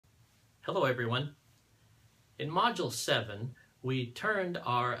Hello everyone. In Module 7, we turned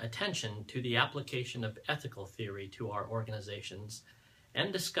our attention to the application of ethical theory to our organizations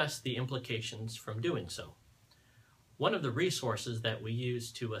and discussed the implications from doing so. One of the resources that we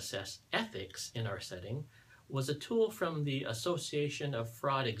used to assess ethics in our setting was a tool from the Association of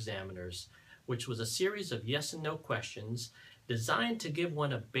Fraud Examiners, which was a series of yes and no questions designed to give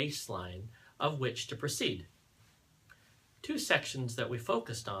one a baseline of which to proceed. Two sections that we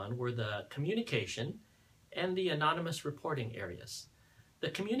focused on were the communication and the anonymous reporting areas.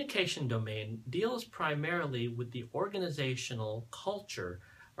 The communication domain deals primarily with the organizational culture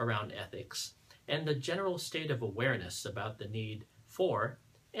around ethics and the general state of awareness about the need for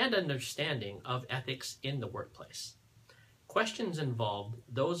and understanding of ethics in the workplace. Questions involved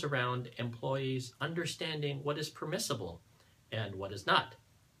those around employees understanding what is permissible and what is not,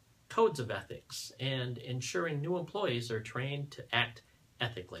 codes of ethics, and ensuring new employees are trained to act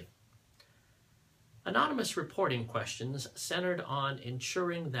ethically. Anonymous reporting questions centered on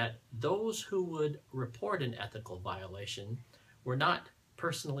ensuring that those who would report an ethical violation were not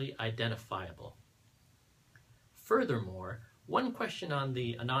personally identifiable. Furthermore, one question on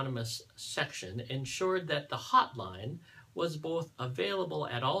the anonymous section ensured that the hotline was both available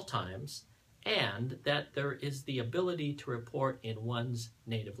at all times and that there is the ability to report in one's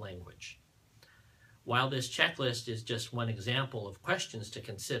native language. While this checklist is just one example of questions to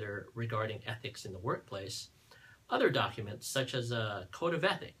consider regarding ethics in the workplace, other documents such as a code of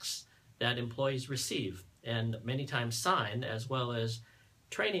ethics that employees receive and many times sign, as well as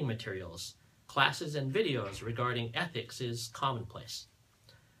training materials, classes, and videos regarding ethics is commonplace.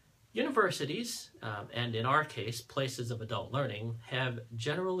 Universities, and in our case, places of adult learning, have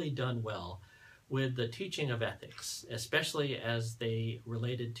generally done well with the teaching of ethics, especially as they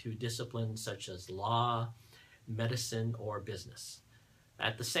related to disciplines such as law, medicine, or business.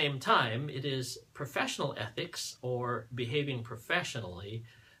 At the same time, it is professional ethics or behaving professionally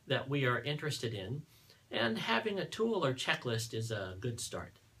that we are interested in, and having a tool or checklist is a good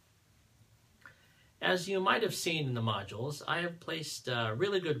start. As you might have seen in the modules, I have placed a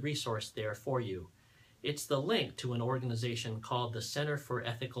really good resource there for you. It's the link to an organization called the Center for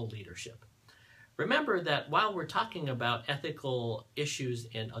Ethical Leadership. Remember that while we're talking about ethical issues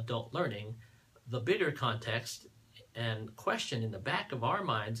in adult learning, the bigger context and question in the back of our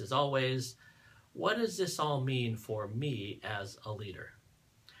minds is always, what does this all mean for me as a leader?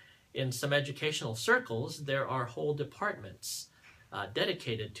 In some educational circles, there are whole departments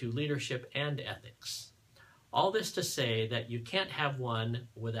dedicated to leadership and ethics. All this to say that you can't have one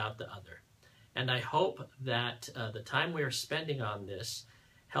without the other. And I hope that the time we are spending on this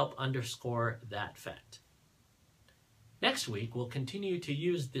help underscore that fact. Next week, we'll continue to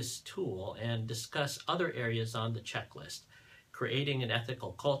use this tool and discuss other areas on the checklist, creating an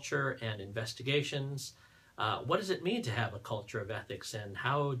ethical culture and investigations. What does it mean to have a culture of ethics, and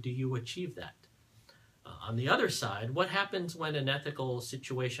how do you achieve that? On the other side, what happens when an ethical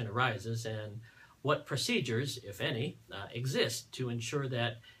situation arises, and what procedures, if any, exist to ensure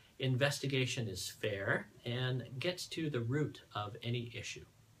that investigation is fair and gets to the root of any issue?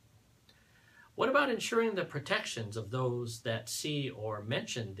 What about ensuring the protections of those that see or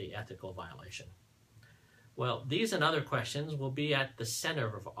mention the ethical violation? Well, these and other questions will be at the center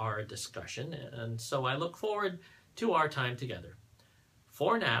of our discussion, and so I look forward to our time together.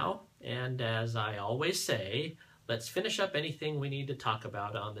 For now, and as I always say, let's finish up anything we need to talk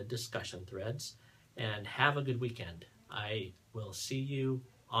about on the discussion threads, and have a good weekend. I will see you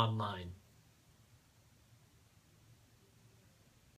online.